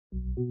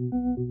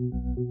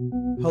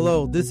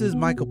Hello, this is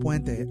Michael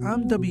Puente.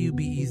 I'm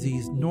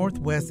WBEZ's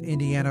Northwest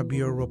Indiana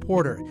Bureau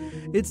reporter.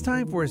 It's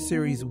time for a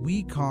series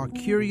we call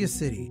Curious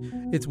City.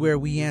 It's where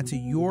we answer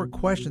your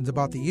questions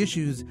about the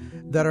issues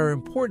that are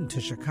important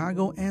to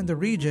Chicago and the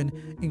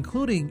region,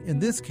 including, in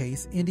this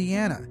case,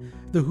 Indiana.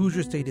 The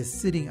Hoosier State is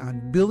sitting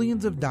on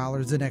billions of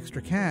dollars in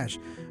extra cash,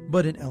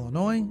 but in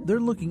Illinois, they're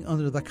looking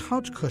under the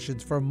couch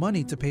cushions for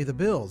money to pay the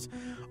bills.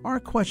 Our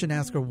question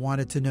asker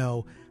wanted to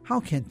know, how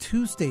can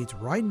two states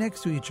right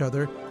next to each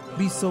other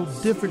be so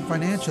different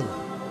financially?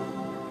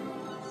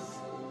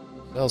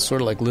 Well,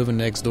 sort of like living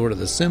next door to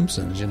the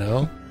Simpsons, you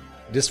know?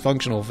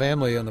 Dysfunctional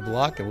family on the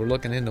block and we're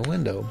looking in the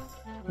window.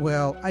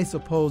 Well, I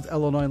suppose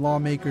Illinois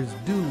lawmakers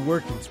do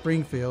work in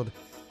Springfield.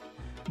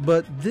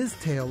 But this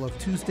tale of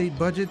two state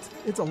budgets,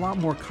 it's a lot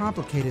more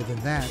complicated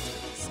than that.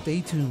 Stay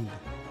tuned.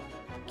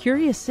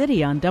 Curious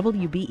City on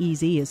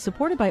WBEZ is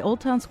supported by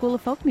Old Town School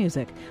of Folk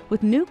Music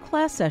with new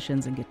class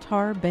sessions in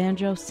guitar,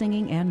 banjo,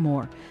 singing, and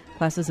more.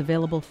 Classes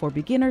available for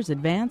beginners,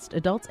 advanced,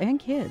 adults, and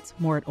kids.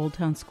 More at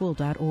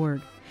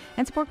oldtownschool.org.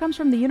 And support comes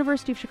from the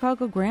University of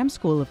Chicago Graham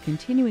School of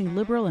Continuing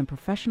Liberal and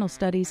Professional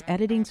Studies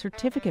Editing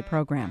Certificate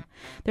Program.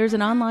 There's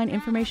an online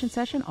information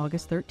session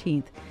August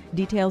 13th.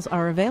 Details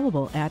are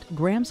available at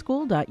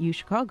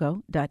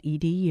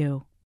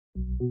grahamschool.uchicago.edu.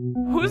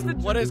 Who's the...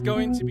 What is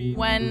going to be...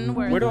 When?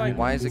 Where do I...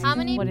 Why is it... How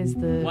many... What is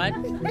the... What?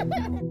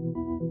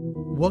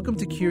 Welcome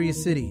to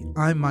Curious City.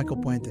 I'm Michael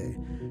Puente.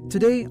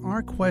 Today,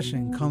 our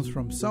question comes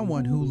from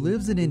someone who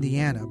lives in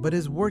Indiana but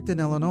has worked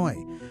in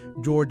Illinois.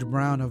 George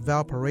Brown of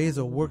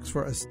Valparaiso works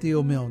for a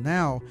steel mill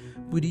now,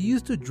 but he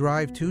used to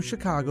drive to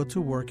Chicago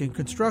to work in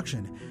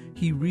construction.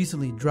 He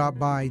recently dropped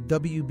by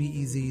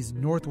WBEZ's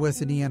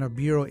Northwest Indiana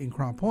Bureau in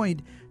Crown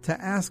Point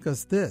to ask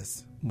us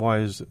this. Why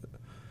is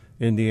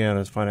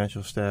Indiana's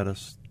financial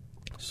status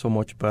so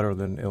much better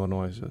than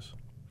Illinois' is?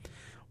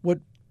 What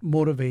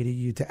motivated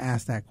you to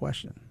ask that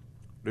question?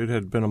 It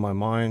had been on my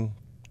mind,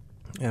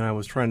 and I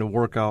was trying to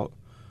work out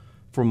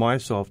for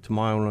myself, to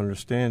my own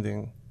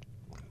understanding,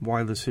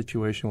 why the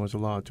situation was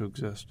allowed to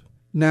exist.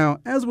 Now,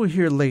 as we'll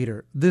hear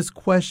later, this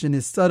question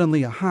is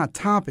suddenly a hot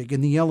topic in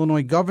the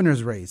Illinois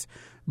governor's race.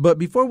 But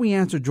before we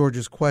answer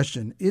George's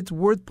question, it's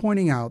worth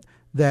pointing out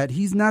that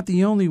he's not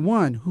the only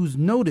one who's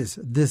noticed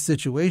this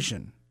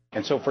situation.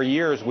 And so for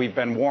years, we've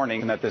been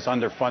warning that this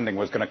underfunding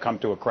was going to come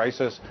to a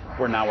crisis.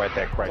 We're now at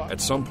that crisis.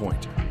 At some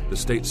point, the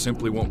state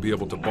simply won't be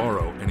able to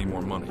borrow any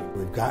more money.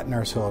 We've gotten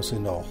ourselves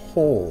into a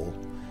hole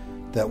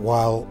that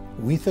while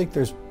we think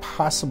there's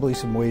possibly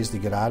some ways to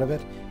get out of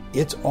it,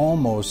 it's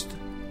almost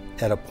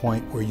at a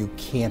point where you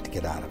can't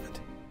get out of it.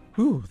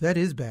 Whew, that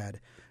is bad.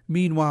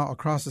 Meanwhile,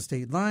 across the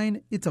state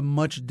line, it's a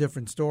much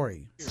different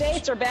story.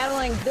 States are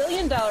battling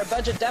billion-dollar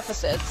budget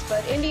deficits,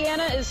 but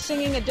Indiana is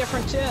singing a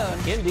different tune.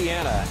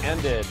 Indiana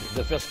ended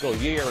the fiscal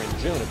year in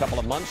June a couple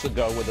of months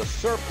ago with a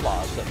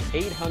surplus of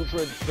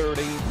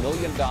 $830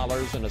 million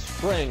and a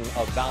string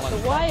of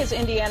balanced... So why is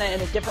Indiana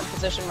in a different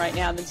position right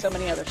now than so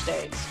many other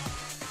states?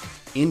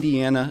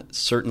 Indiana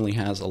certainly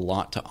has a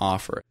lot to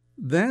offer.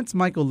 That's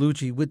Michael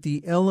Lucci with the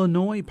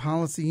Illinois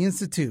Policy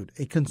Institute,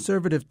 a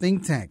conservative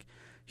think tank.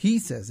 He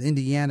says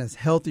Indiana's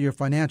healthier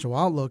financial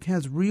outlook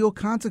has real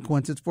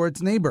consequences for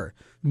its neighbor.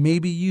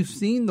 Maybe you've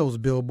seen those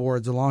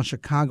billboards along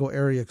Chicago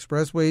area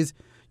expressways.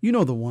 You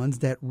know, the ones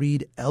that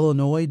read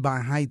Illinois by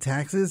high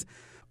taxes.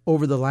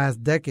 Over the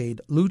last decade,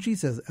 Lucci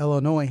says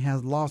Illinois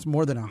has lost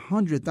more than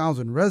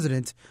 100,000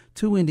 residents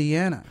to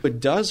Indiana.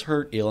 It does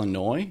hurt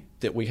Illinois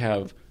that we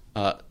have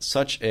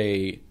such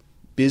a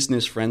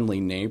business-friendly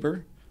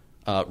neighbor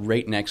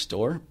right next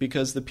door,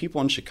 because the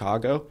people in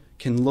Chicago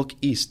can look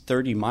east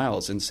 30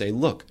 miles and say,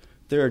 look,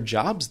 there are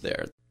jobs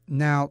there.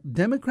 Now,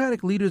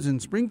 Democratic leaders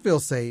in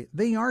Springfield say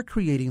they are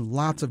creating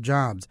lots of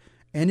jobs.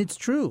 And it's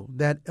true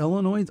that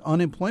Illinois'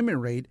 unemployment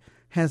rate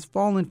has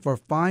fallen for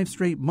 5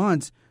 straight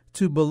months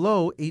to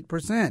below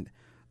 8%.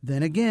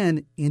 Then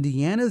again,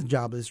 Indiana's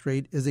jobless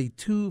rate is a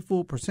 2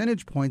 full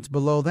percentage points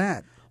below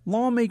that.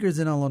 Lawmakers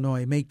in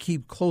Illinois may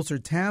keep closer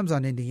tabs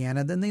on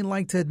Indiana than they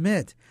like to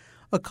admit.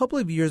 A couple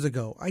of years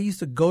ago, I used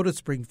to go to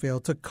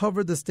Springfield to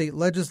cover the state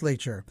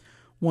legislature.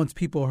 Once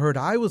people heard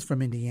I was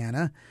from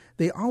Indiana,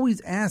 they always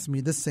asked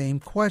me the same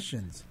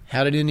questions.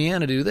 How did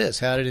Indiana do this?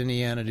 How did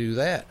Indiana do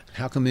that?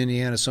 How come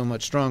Indiana's so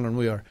much stronger than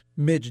we are?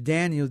 Mitch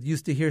Daniels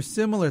used to hear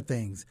similar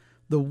things.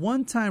 The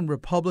one-time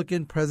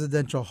Republican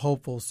presidential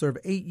hopeful served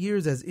 8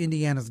 years as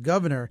Indiana's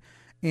governor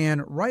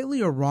and,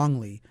 rightly or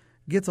wrongly,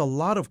 gets a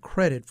lot of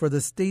credit for the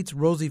state's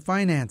rosy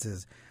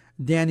finances.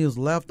 Daniels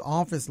left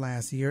office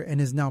last year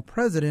and is now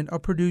president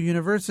of Purdue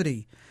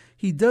University.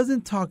 He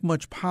doesn't talk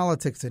much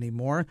politics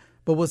anymore,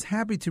 but was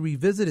happy to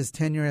revisit his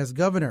tenure as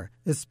governor,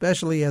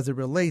 especially as it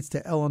relates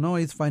to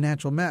Illinois'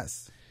 financial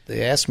mess.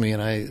 They asked me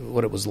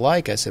what it was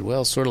like. I said,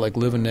 well, sort of like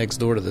living next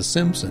door to the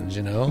Simpsons,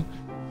 you know?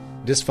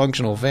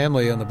 Dysfunctional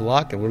family on the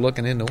block and we're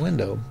looking in the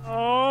window.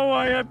 Oh,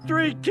 I have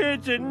 3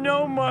 kids and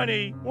no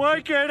money.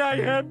 Why can't I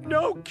have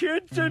no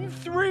kids and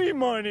 3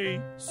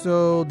 money?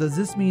 So, does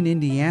this mean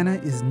Indiana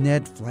is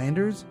Ned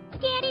Flanders?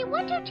 Daddy,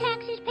 what do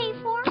taxes pay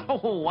for? Oh,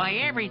 Oh, why,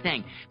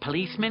 everything.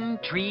 Policemen,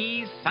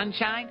 trees,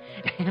 sunshine.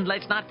 And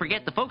let's not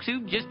forget the folks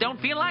who just don't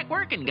feel like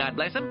working, God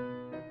bless them.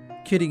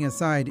 Kidding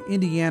aside,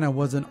 Indiana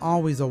wasn't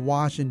always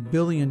awash in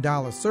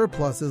billion-dollar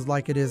surpluses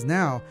like it is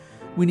now.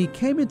 When he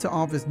came into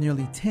office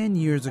nearly 10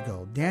 years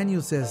ago,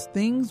 Daniels says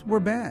things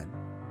were bad.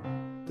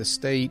 The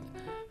state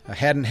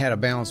hadn't had a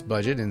balanced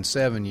budget in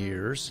 7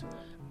 years,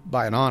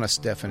 by an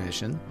honest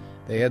definition.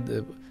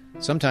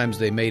 Sometimes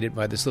they made it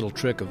by this little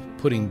trick of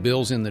putting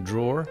bills in the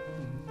drawer,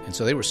 and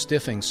so they were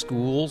stiffing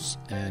schools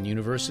and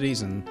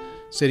universities and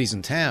cities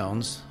and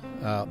towns,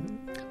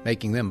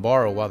 making them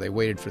borrow while they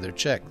waited for their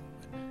check.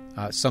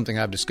 Something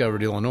I've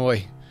discovered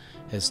Illinois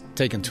has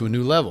taken to a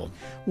new level.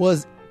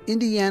 Was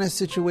Indiana's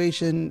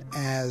situation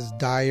as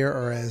dire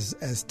or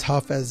as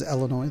tough as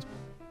Illinois'?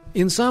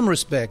 In some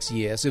respects,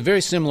 yes.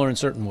 Very similar in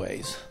certain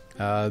ways.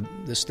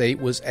 The state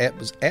was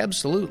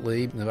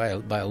absolutely, by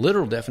a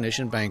literal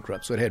definition,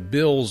 bankrupt. So it had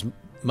bills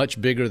much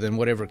bigger than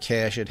whatever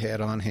cash it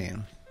had on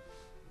hand.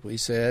 We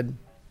said,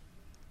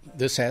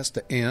 this has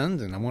to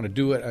end, and I want to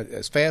do it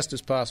as fast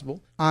as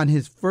possible. On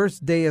his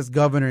first day as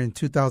governor in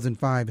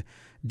 2005,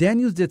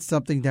 Daniels did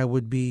something that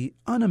would be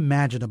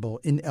unimaginable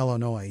in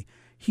Illinois.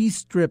 He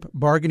stripped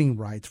bargaining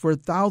rights for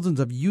thousands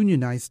of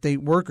unionized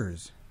state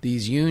workers.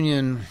 These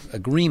union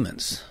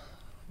agreements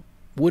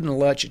wouldn't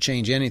let you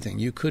change anything.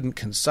 You couldn't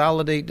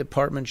consolidate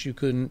departments. You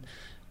couldn't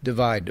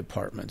divide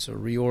departments or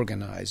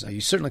reorganize.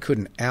 You certainly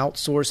couldn't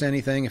outsource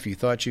anything if you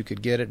thought you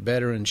could get it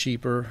better and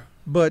cheaper.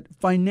 But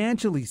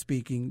financially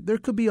speaking, there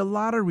could be a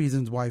lot of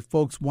reasons why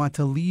folks want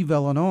to leave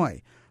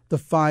Illinois. The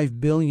 $5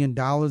 billion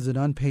in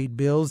unpaid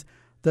bills,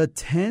 the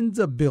tens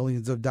of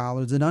billions of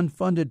dollars in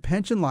unfunded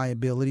pension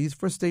liabilities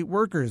for state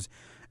workers,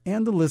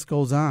 and the list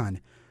goes on.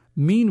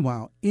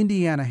 Meanwhile,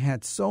 Indiana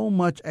had so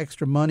much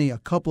extra money a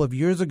couple of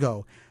years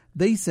ago,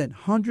 they sent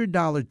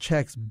 $100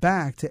 checks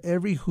back to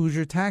every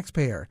Hoosier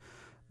taxpayer.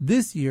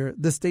 This year,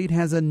 the state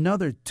has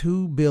another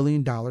 $2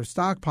 billion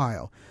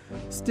stockpile.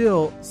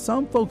 Still,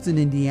 some folks in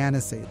Indiana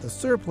say the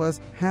surplus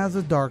has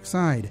a dark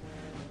side.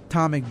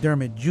 Tom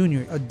McDermott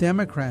Jr., a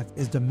Democrat,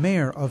 is the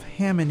mayor of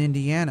Hammond,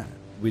 Indiana.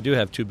 We do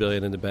have $2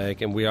 billion in the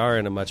bank, and we are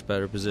in a much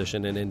better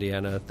position in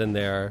Indiana than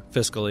they are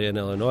fiscally in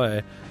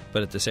Illinois.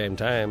 But at the same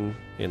time,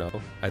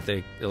 I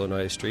think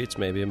Illinois streets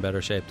may be in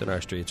better shape than our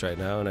streets right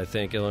now, and I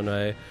think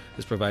Illinois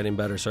is providing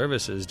better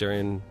services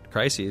during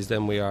crises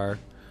than we are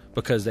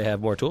because they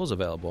have more tools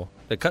available.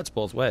 It cuts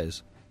both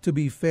ways. To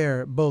be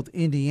fair, both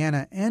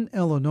Indiana and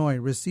Illinois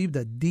received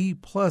a D+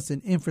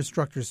 in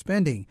infrastructure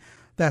spending.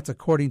 That's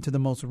according to the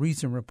most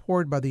recent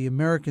report by the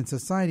American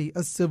Society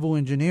of Civil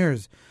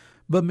Engineers.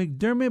 But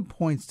McDermott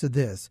points to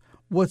this.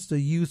 What's the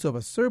use of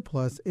a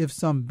surplus if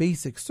some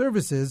basic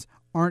services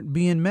aren't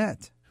being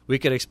met? We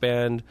could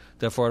expand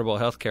the Affordable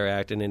Health Care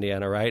Act in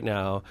Indiana right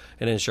now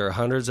and ensure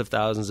hundreds of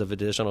thousands of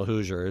additional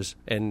Hoosiers,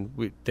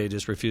 and they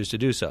just refuse to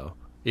do so.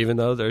 Even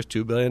though there's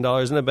 $2 billion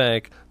in the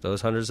bank,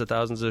 those hundreds of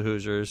thousands of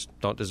Hoosiers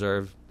don't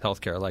deserve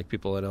health care like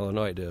people in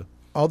Illinois do.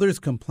 Others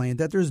complain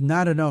that there's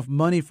not enough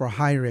money for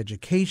higher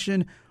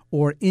education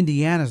or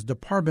Indiana's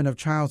Department of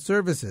Child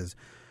Services.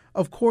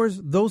 Of course,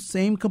 those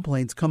same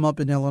complaints come up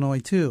in Illinois,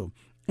 too.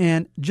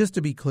 And just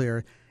to be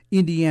clear,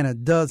 Indiana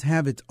does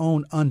have its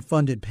own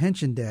unfunded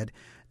pension debt,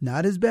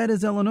 not as bad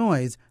as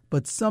Illinois',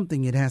 but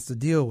something it has to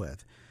deal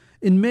with.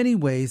 In many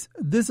ways,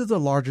 this is a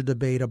larger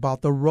debate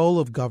about the role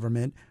of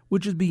government,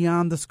 which is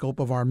beyond the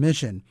scope of our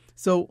mission.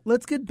 So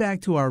let's get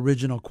back to our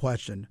original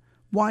question.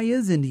 Why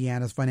is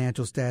Indiana's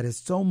financial status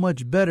so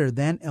much better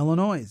than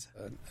Illinois'?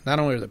 Not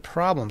only are the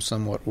problems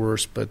somewhat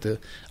worse, but the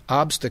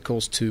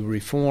obstacles to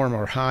reform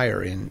are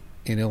higher in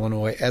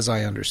Illinois, as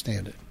I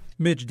understand it.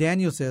 Mitch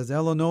Daniels says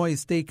Illinois'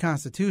 state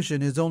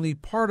constitution is only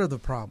part of the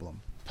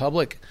problem.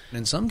 Public,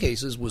 in some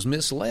cases, was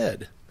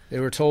misled. They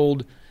were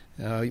told,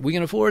 we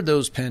can afford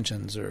those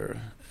pensions, or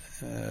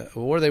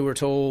they were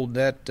told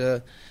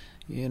that,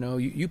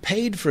 you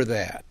paid for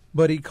that.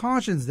 But he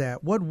cautions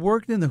that what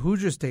worked in the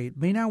Hoosier state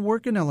may not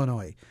work in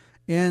Illinois.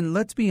 And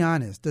let's be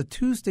honest, the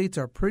two states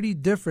are pretty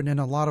different in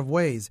a lot of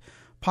ways.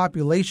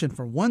 Population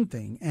for one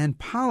thing and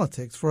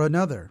politics for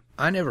another.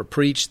 I never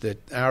preached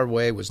that our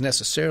way was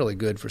necessarily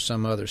good for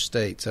some other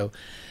state. So,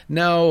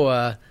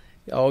 no,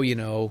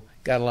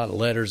 got a lot of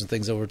letters and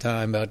things over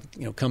time about,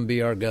 come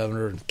be our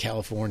governor in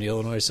California,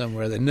 Illinois,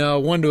 somewhere. No,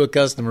 one to a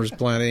customer is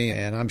plenty,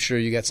 and I'm sure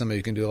you got somebody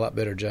who can do a lot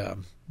better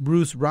job.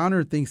 Bruce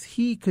Rauner thinks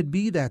he could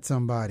be that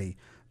somebody.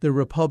 The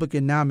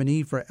Republican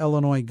nominee for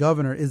Illinois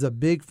governor is a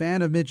big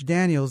fan of Mitch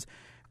Daniels.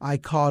 I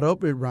caught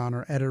up with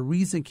Rauner at a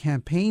recent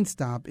campaign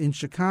stop in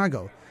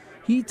Chicago.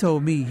 He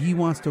told me he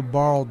wants to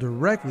borrow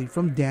directly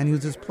from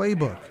Daniels'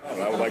 playbook.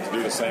 I would like to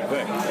do the same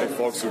thing. Hey,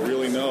 folks who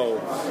really know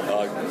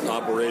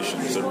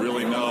operations, that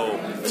really know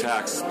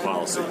tax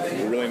policy,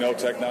 who really know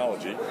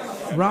technology.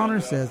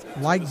 Rauner says,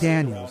 like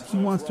Daniels, he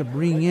wants to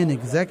bring in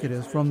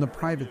executives from the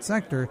private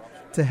sector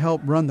to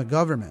help run the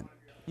government.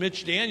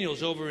 Mitch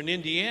Daniels over in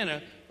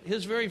Indiana,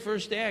 his very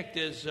first act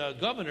as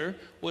governor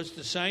was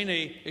to sign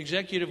an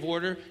executive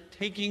order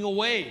taking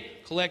away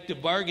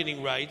collective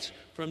bargaining rights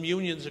from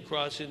unions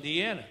across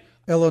Indiana.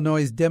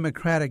 Illinois'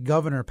 Democratic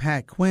Governor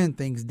Pat Quinn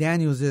thinks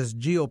Daniels'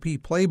 GOP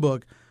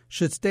playbook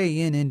should stay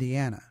in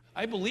Indiana.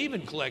 I believe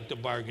in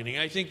collective bargaining.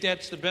 I think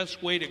that's the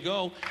best way to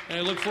go, and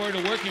I look forward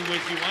to working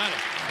with you on it.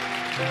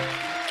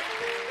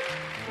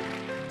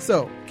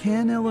 So,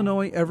 can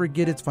Illinois ever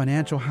get its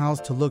financial house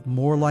to look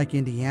more like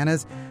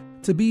Indiana's,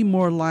 to be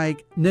more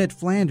like Ned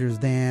Flanders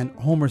than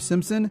Homer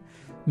Simpson?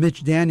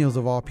 Mitch Daniels,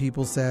 of all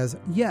people, says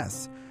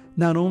yes.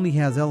 Not only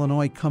has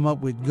Illinois come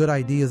up with good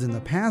ideas in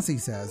the past, he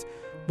says,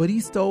 but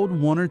he stole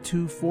one or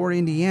two for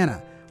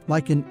Indiana,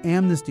 like an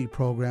amnesty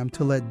program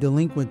to let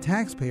delinquent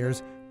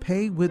taxpayers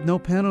pay with no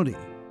penalty.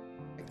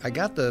 I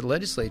got the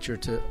legislature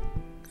to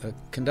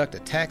conduct a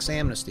tax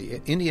amnesty.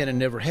 Indiana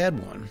never had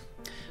one.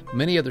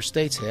 Many other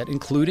states had,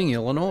 including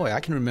Illinois. I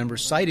can remember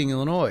citing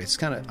Illinois. It's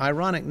kind of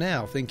ironic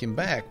now, thinking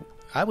back.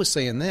 I was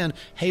saying then,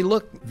 hey,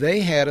 look, they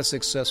had a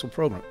successful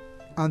program.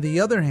 On the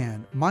other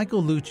hand,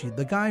 Michael Lucci,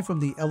 the guy from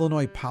the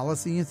Illinois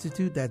Policy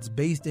Institute that's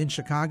based in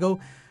Chicago,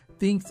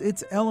 thinks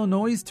it's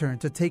Illinois' turn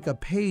to take a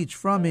page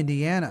from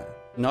Indiana.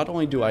 Not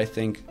only do I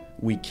think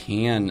we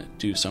can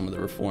do some of the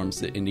reforms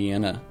that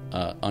Indiana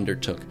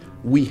undertook,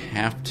 we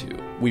have to.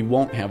 We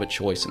won't have a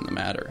choice in the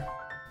matter.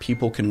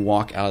 People can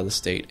walk out of the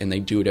state, and they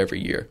do it every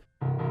year.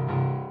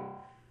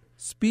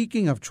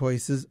 Speaking of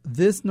choices,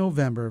 this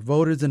November,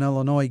 voters in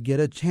Illinois get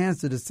a chance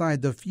to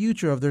decide the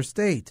future of their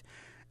state.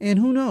 And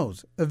who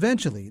knows,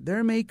 eventually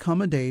there may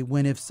come a day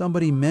when if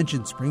somebody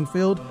mentions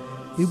Springfield,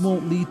 it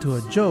won't lead to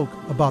a joke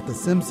about The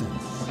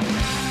Simpsons.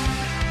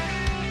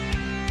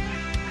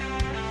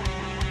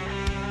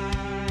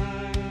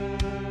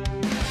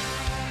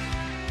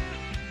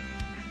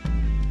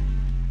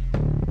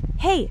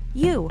 Hey,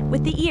 you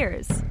with the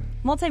ears.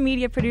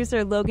 Multimedia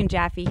producer Logan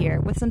Jaffe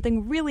here with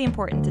something really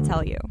important to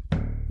tell you.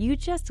 You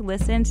just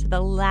listened to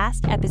the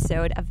last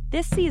episode of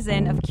this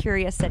season of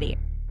Curious City.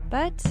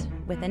 But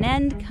with an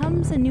end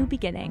comes a new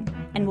beginning,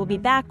 and we'll be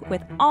back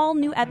with all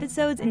new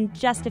episodes in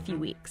just a few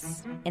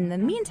weeks. In the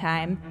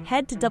meantime,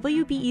 head to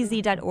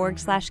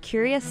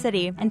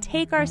wbez.org/CuriousCity and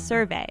take our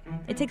survey.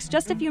 It takes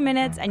just a few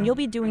minutes, and you'll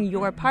be doing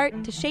your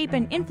part to shape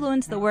and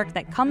influence the work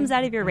that comes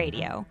out of your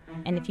radio.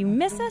 And if you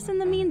miss us in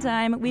the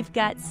meantime, we've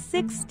got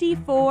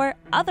 64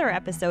 other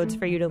episodes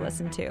for you to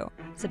listen to.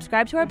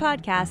 Subscribe to our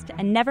podcast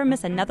and never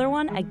miss another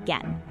one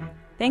again.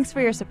 Thanks for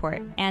your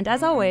support, and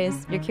as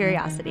always, your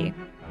curiosity.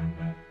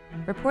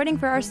 Reporting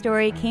for our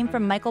story came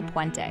from Michael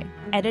Puente,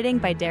 editing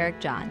by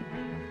Derek John.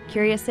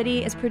 Curious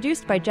City is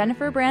produced by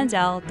Jennifer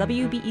Brandel,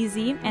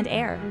 WBEZ, and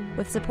AIR,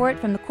 with support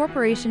from the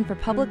Corporation for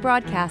Public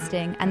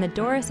Broadcasting and the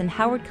Doris and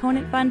Howard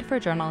Conant Fund for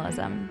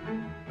Journalism.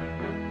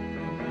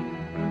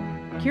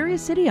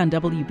 Curious City on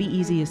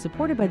WBEZ is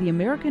supported by the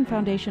American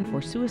Foundation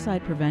for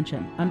Suicide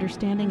Prevention,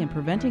 understanding and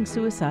preventing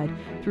suicide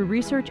through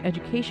research,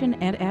 education,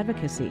 and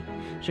advocacy.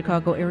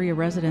 Chicago area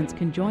residents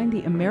can join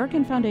the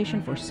American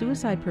Foundation for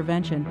Suicide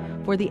Prevention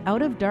for the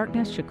Out of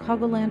Darkness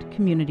Chicagoland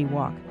Community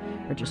Walk.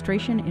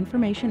 Registration,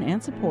 information,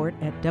 and support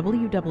at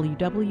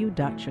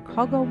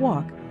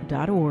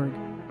www.chicagowalk.org.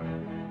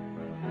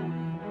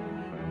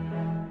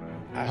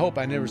 I hope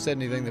I never said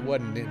anything that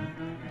wasn't in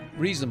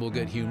reasonable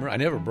good humor. I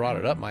never brought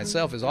it up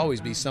myself. There's always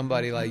be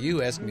somebody like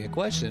you asking me a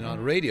question on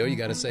the radio. You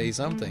got to say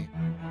something.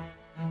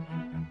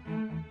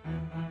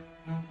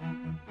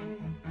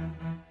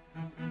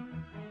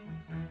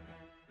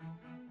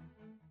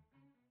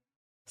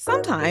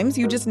 Sometimes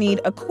you just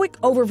need a quick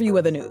overview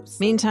of the news.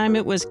 Meantime,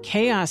 it was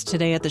chaos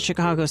today at the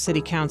Chicago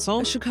City Council.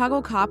 A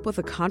Chicago cop with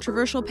a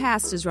controversial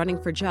past is running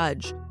for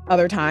judge.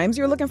 Other times,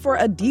 you're looking for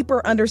a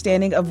deeper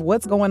understanding of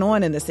what's going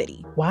on in the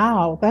city.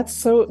 Wow, that's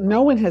so...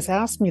 No one has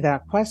asked me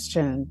that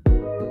question.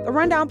 The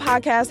Rundown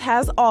podcast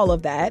has all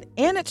of that,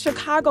 and it's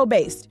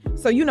Chicago-based,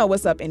 so you know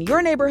what's up in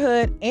your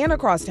neighborhood and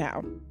across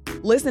town.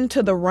 Listen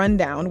to The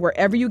Rundown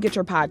wherever you get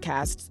your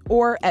podcasts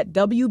or at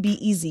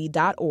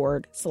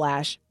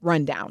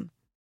wbez.org/rundown.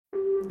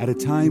 At a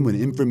time when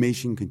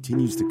information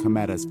continues to come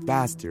at us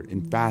faster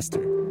and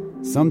faster,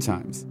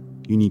 sometimes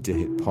you need to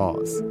hit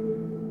pause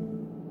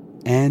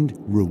and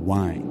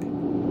rewind.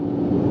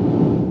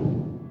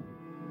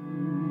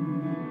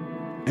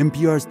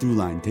 NPR's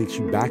Throughline takes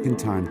you back in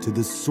time to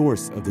the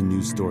source of the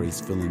news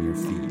stories filling your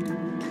feed.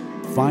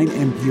 Find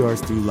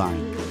NPR's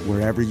Throughline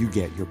wherever you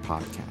get your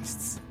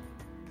podcasts.